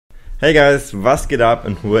Hey guys, was geht up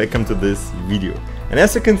and welcome to this video. And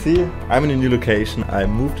as you can see, I'm in a new location. I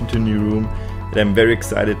moved into a new room and I'm very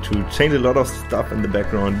excited to change a lot of stuff in the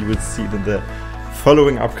background. You will see it in the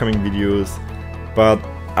following upcoming videos. But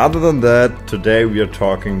other than that, today we are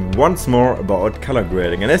talking once more about color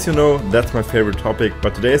grading. And as you know, that's my favorite topic,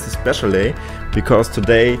 but today is a special day because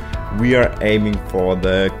today we are aiming for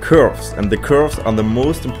the curves. And the curves are the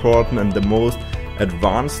most important and the most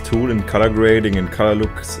advanced tool in color grading and color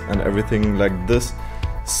looks and everything like this.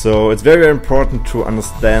 So it's very, very important to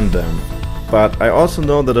understand them. But I also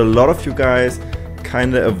know that a lot of you guys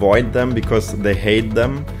kind of avoid them because they hate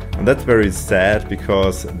them. And that's very sad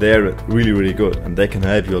because they're really, really good and they can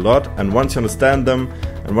help you a lot. And once you understand them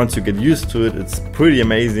and once you get used to it, it's pretty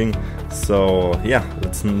amazing. So yeah,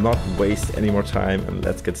 let's not waste any more time and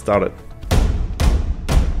let's get started.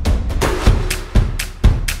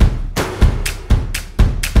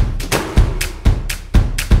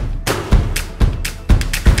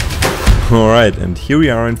 Alright, and here we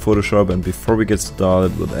are in Photoshop, and before we get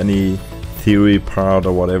started with any theory part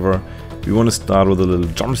or whatever, we want to start with a little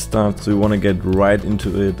jump start. So we want to get right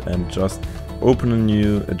into it and just open a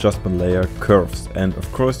new adjustment layer, curves. And of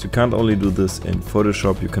course you can't only do this in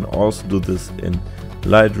Photoshop, you can also do this in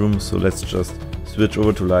Lightroom. So let's just switch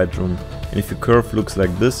over to Lightroom, and if your curve looks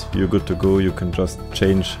like this, you're good to go. You can just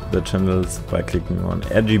change the channels by clicking on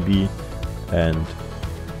RGB and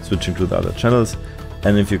switching to the other channels.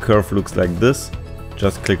 And if your curve looks like this,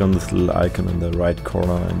 just click on this little icon in the right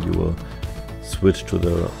corner and you will switch to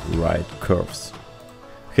the right curves.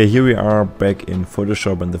 Okay, here we are back in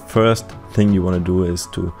Photoshop, and the first thing you want to do is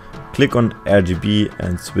to click on RGB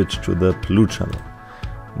and switch to the blue channel.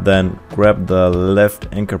 Then grab the left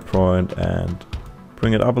anchor point and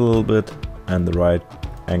bring it up a little bit, and the right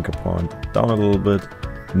anchor point down a little bit.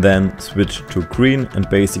 Then switch to green and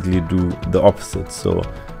basically do the opposite. So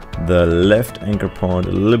the left anchor point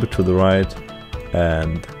a little bit to the right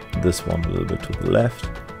and this one a little bit to the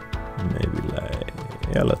left, maybe like,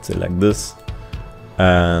 yeah, let's say like this.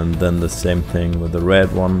 And then the same thing with the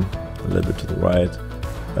red one, a little bit to the right,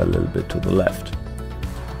 a little bit to the left.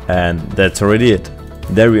 And that's already it.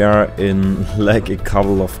 There we are in like a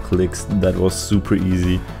couple of clicks. That was super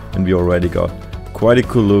easy and we already got quite a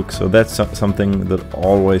cool look. So that's something that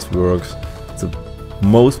always works. It's the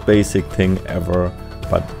most basic thing ever,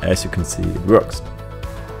 but as you can see, it works.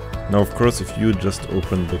 Now of course, if you just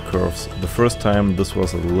opened the curves the first time, this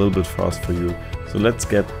was a little bit fast for you. So let's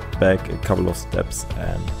get back a couple of steps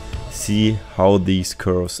and see how these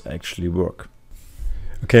curves actually work.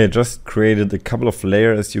 Okay, I just created a couple of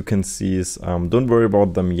layers, as you can see. Don't worry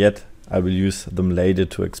about them yet. I will use them later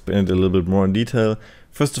to explain it a little bit more in detail.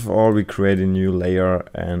 First of all, we create a new layer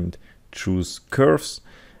and choose curves.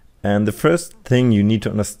 And the first thing you need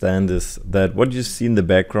to understand is that what you see in the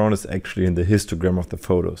background is actually in the histogram of the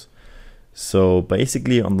photos. So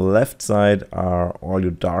basically on the left side are all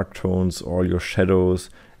your dark tones, all your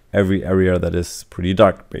shadows, every area that is pretty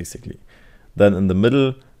dark basically. Then in the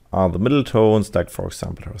middle are the middle tones, like for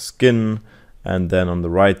example her skin, and then on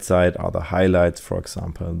the right side are the highlights, for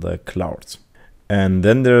example the clouds. And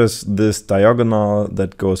then there's this diagonal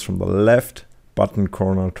that goes from the left bottom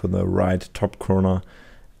corner to the right top corner.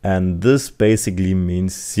 And this basically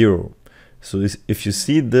means 0. So if you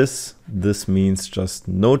see this, this means just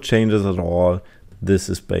no changes at all. This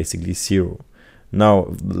is basically 0. Now,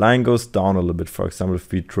 if the line goes down a little bit, for example,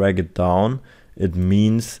 if we drag it down, it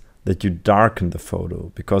means that you darken the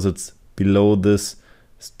photo because it's below this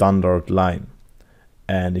standard line.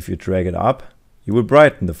 And if you drag it up, you will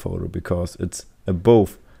brighten the photo because it's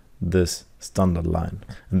above this standard line.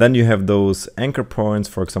 And then you have those anchor points,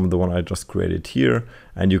 for example the one I just created here,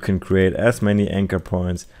 and you can create as many anchor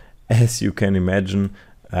points as you can imagine.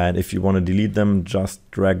 And if you want to delete them, just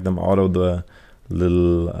drag them out of the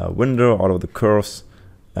little window, out of the curves,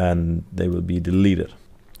 and they will be deleted.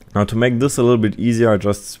 Now to make this a little bit easier, I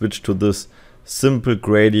just switched to this simple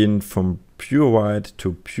gradient from pure white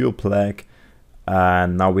to pure black,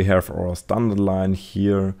 and now we have our standard line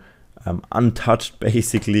here, untouched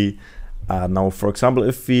basically. Now for example,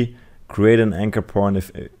 if we create an anchor point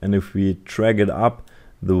if we drag it up,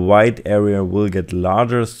 the white area will get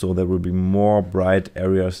larger, so there will be more bright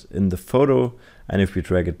areas in the photo. And if we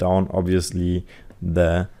drag it down, obviously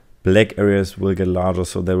the black areas will get larger,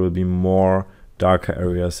 so there will be more darker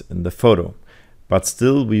areas in the photo. But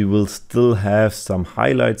still, we will still have some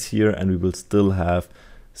highlights here, and we will still have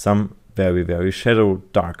some very, very shadow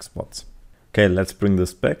dark spots. Okay, let's bring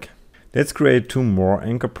this back. Let's create 2 more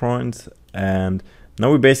anchor points, and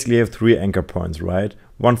now we basically have 3 anchor points, right?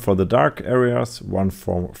 One for the dark areas, one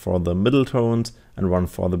for the middle tones, and one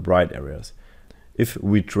for the bright areas. if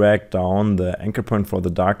we drag down the anchor point for the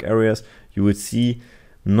dark areas, you would see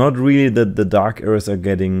not really that the dark areas are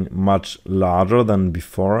getting much larger than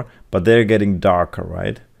before, but they're getting darker,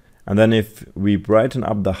 right? And then if we brighten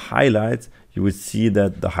up the highlights, you would see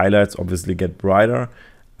that the highlights obviously get brighter.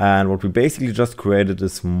 And what we basically just created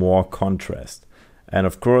is more contrast. And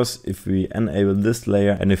of course, if we enable this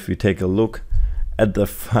layer and if we take a look at the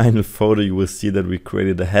final photo, you will see that we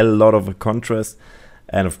created a hell lot of a contrast.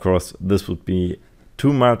 And of course, this would be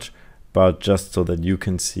too much, but just so that you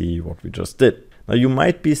can see what we just did. Now you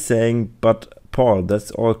might be saying, but Paul,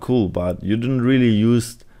 that's all cool, but you didn't really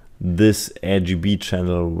use this RGB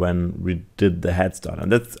channel when we did the head start.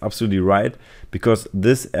 And that's absolutely right, because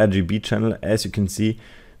this RGB channel, as you can see,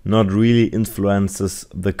 not really influences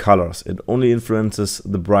the colors. It only influences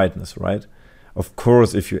the brightness, right? Of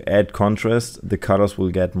course, if you add contrast, the colors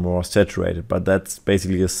will get more saturated, but that's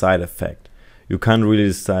basically a side effect. You can't really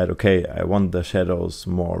decide, okay, I want the shadows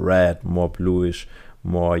more red, more bluish,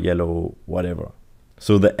 more yellow, whatever.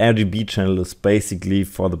 So the RGB channel is basically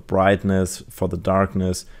for the brightness, for the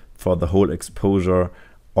darkness, for the whole exposure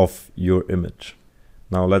of your image.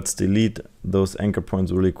 Now let's delete those anchor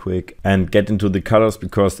points really quick and get into the colors,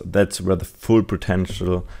 because that's where the full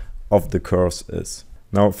potential of the curves is.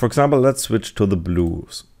 Now, for example, let's switch to the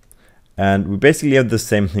blues. And we basically have the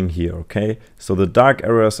same thing here, okay? So the dark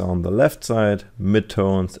areas are on the left side,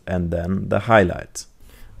 midtones, and then the highlights.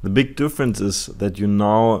 The big difference is that you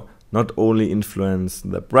now not only influence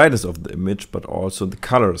the brightness of the image, but also the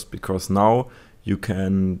colors, because now you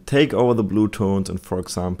can take over the blue tones and, for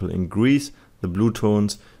example, increase the blue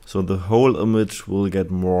tones, so the whole image will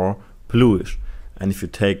get more bluish. And if you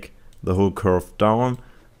take the whole curve down,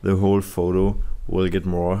 the whole photo will get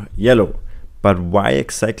more yellow. But why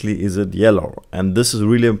exactly is it yellow? And this is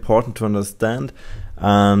really important to understand,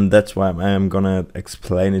 and that's why I am gonna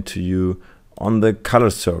explain it to you on the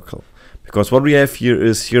color circle. Because what we have here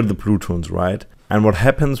is the blue tones, right? And what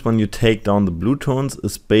happens when you take down the blue tones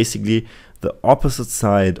is basically the opposite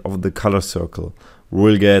side of the color circle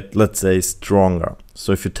will get, let's say, stronger.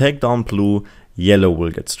 So if you take down blue, yellow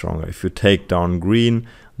will get stronger. If you take down green,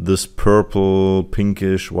 this purple,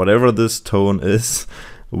 pinkish, whatever this tone is,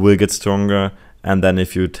 will get stronger. And then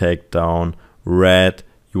if you take down red,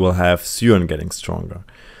 you will have cyan getting stronger.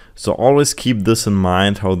 So always keep this in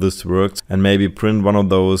mind, how this works, and maybe print one of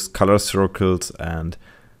those color circles and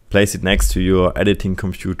place it next to your editing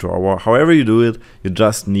computer, or however you do it. You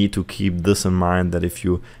just need to keep this in mind, that if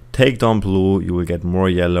you take down blue, you will get more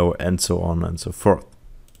yellow, and so on and so forth.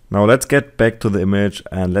 Now let's get back to the image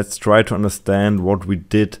and let's try to understand what we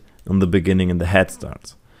did in the beginning in the head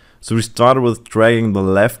starts. So we started with dragging the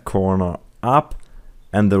left corner up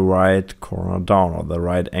and the right corner down, or the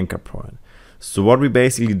right anchor point. So what we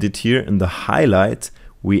basically did here in the highlights,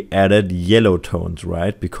 we added yellow tones,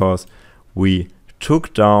 right? Because we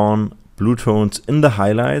took down blue tones in the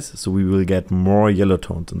highlights, so we will get more yellow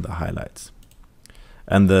tones in the highlights.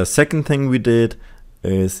 And the second thing we did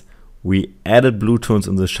is we added blue tones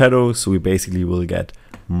in the shadows, so we basically will get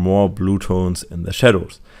more blue tones in the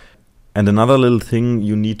shadows. And another little thing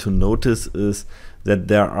you need to notice is that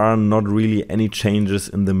there are not really any changes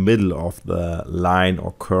in the middle of the line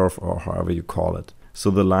or curve, or however you call it.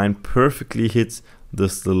 So the line perfectly hits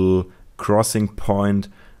this little crossing point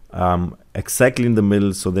exactly in the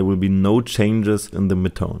middle, so there will be no changes in the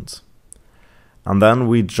midtones. And then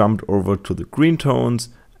we jumped over to the green tones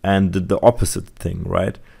and did the opposite thing,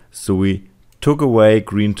 right? So we took away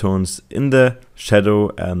green tones in the shadow,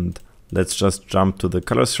 and let's just jump to the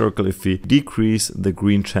color circle. If we decrease the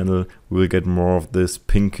green channel, we'll get more of this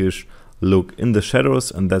pinkish look in the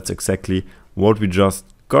shadows, and that's exactly what we just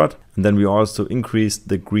got. And then we also increased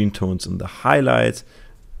the green tones in the highlights,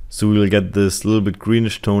 so we will get this little bit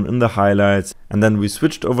greenish tone in the highlights. And then we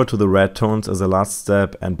switched over to the red tones as a last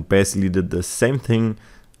step and basically did the same thing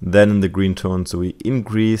then in the green tone. So we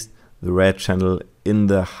increased the red channel in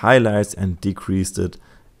the highlights and decreased it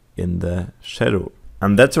in the shadow.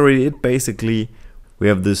 And that's already it. Basically, we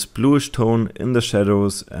have this bluish tone in the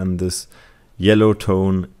shadows and this yellow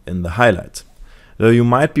tone in the highlights. Now you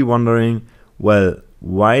might be wondering, well,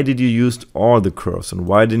 why did you use all the curves and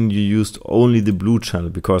why didn't you use only the blue channel?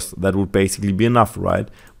 Because that would basically be enough, right?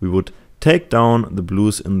 We would take down the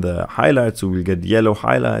blues in the highlights, so we'll get yellow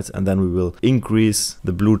highlights, and then we will increase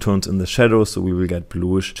the blue tones in the shadows, so we will get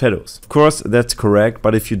bluish shadows. Of course, that's correct,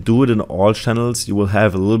 but if you do it in all channels, you will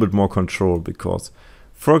have a little bit more control, because,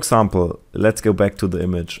 for example, let's go back to the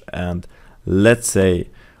image and let's say,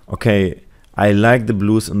 okay, I like the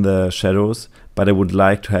blues in the shadows, but I would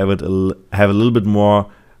like to have it have a little bit more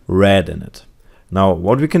red in it. Now,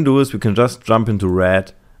 what we can do is we can just jump into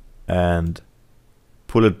red and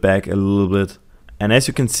pull it back a little bit. And as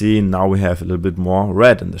you can see, now we have a little bit more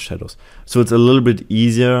red in the shadows. So it's a little bit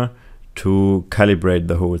easier to calibrate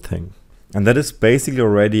the whole thing. And that is basically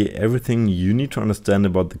already everything you need to understand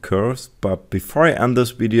about the curves. But before I end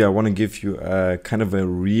this video, I want to give you a kind of a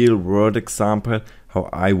real world example how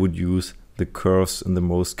I would use the curves in the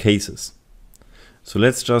most cases. So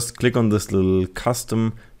let's just click on this little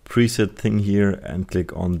custom preset thing here and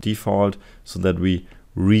click on default so that we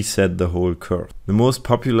reset the whole curve. The most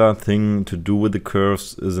popular thing to do with the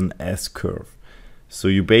curves is an S-curve. So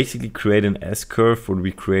you basically create an S-curve, what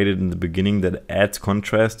we created in the beginning, that adds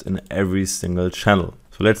contrast in every single channel.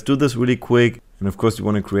 So let's do this really quick. And of course you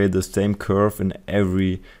want to create the same curve in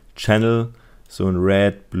every channel. So in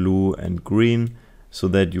red, blue and green, so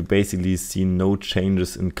that you basically see no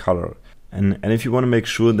changes in color. And if you want to make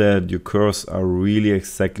sure that your curves are really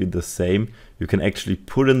exactly the same, you can actually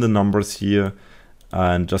put in the numbers here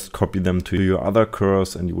and just copy them to your other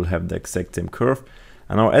curves and you will have the exact same curve.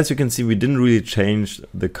 And now as you can see, we didn't really change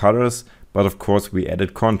the colors, but of course we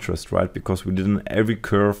added contrast, right? Because we did in every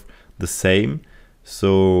curve the same.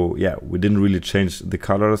 So yeah, we didn't really change the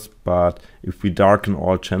colors, but if we darken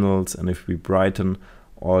all channels and if we brighten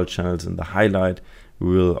all channels in the highlight,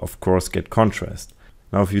 we will of course get contrast.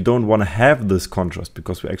 Now, if you don't want to have this contrast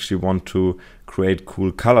because we actually want to create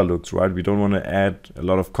cool color looks, right? We don't want to add a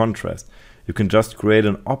lot of contrast. You can just create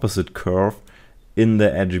an opposite curve in the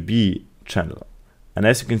RGB channel. And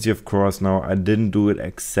as you can see, of course, now I didn't do it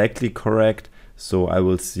exactly correct. So I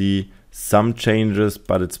will see some changes,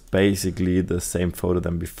 but it's basically the same photo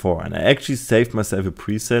than before. And I actually saved myself a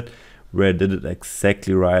preset where I did it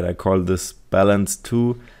exactly right. I call this balance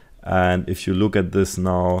 2. And if you look at this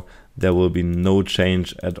now, there will be no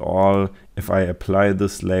change at all. If I apply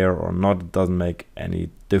this layer or not, it doesn't make any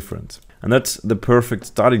difference. And that's the perfect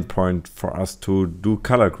starting point for us to do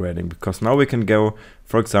color grading, because now we can go,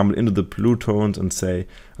 for example, into the blue tones and say,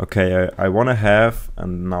 okay, I want to have,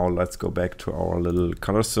 and now let's go back to our little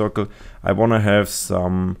color circle. I want to have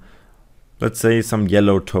some, let's say some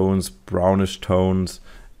yellow tones, brownish tones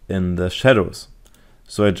in the shadows.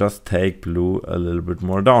 So I just take blue a little bit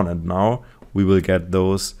more down, and now we will get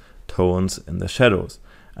those tones in the shadows.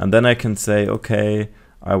 And then I can say, okay,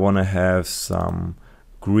 I want to have some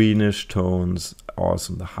greenish tones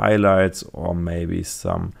also in the highlights, or maybe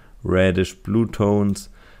some reddish blue tones,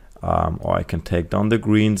 or I can take down the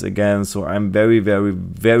greens again. So I'm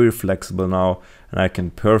very flexible now, and I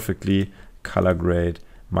can perfectly color grade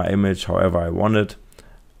my image however I want it,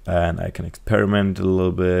 and I can experiment a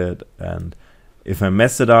little bit. And if I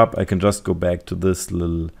mess it up, I can just go back to this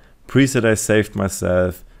little preset I saved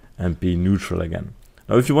myself and be neutral again.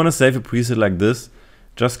 Now if you want to save a preset like this,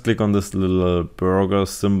 just click on this little burger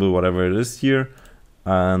symbol, whatever it is here,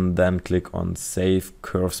 and then click on Save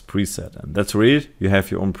Curves Preset. And that's really it. You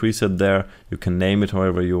have your own preset there. You can name it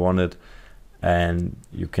however you want it, and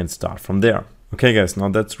you can start from there. Okay guys, now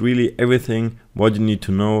that's really everything what you need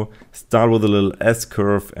to know. Start with a little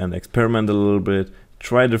S-curve and experiment a little bit.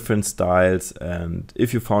 Try different styles, and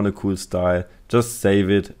if you found a cool style, just save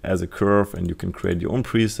it as a curve and you can create your own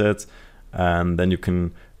presets, and then you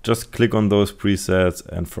can just click on those presets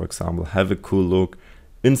and, for example, have a cool look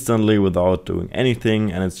instantly without doing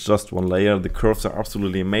anything, and it's just one layer. The curves are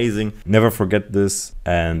absolutely amazing. Never forget this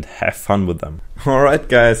and have fun with them. Alright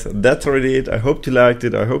guys, that's already it. I hope you liked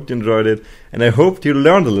it, I hope you enjoyed it, and I hope you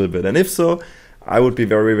learned a little bit. And if so, I would be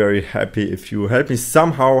very happy if you help me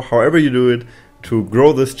somehow, however you do it, to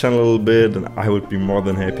grow this channel a little bit, and I would be more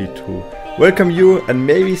than happy to welcome you and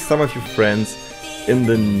maybe some of your friends in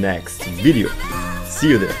the next video. See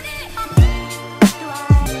you there.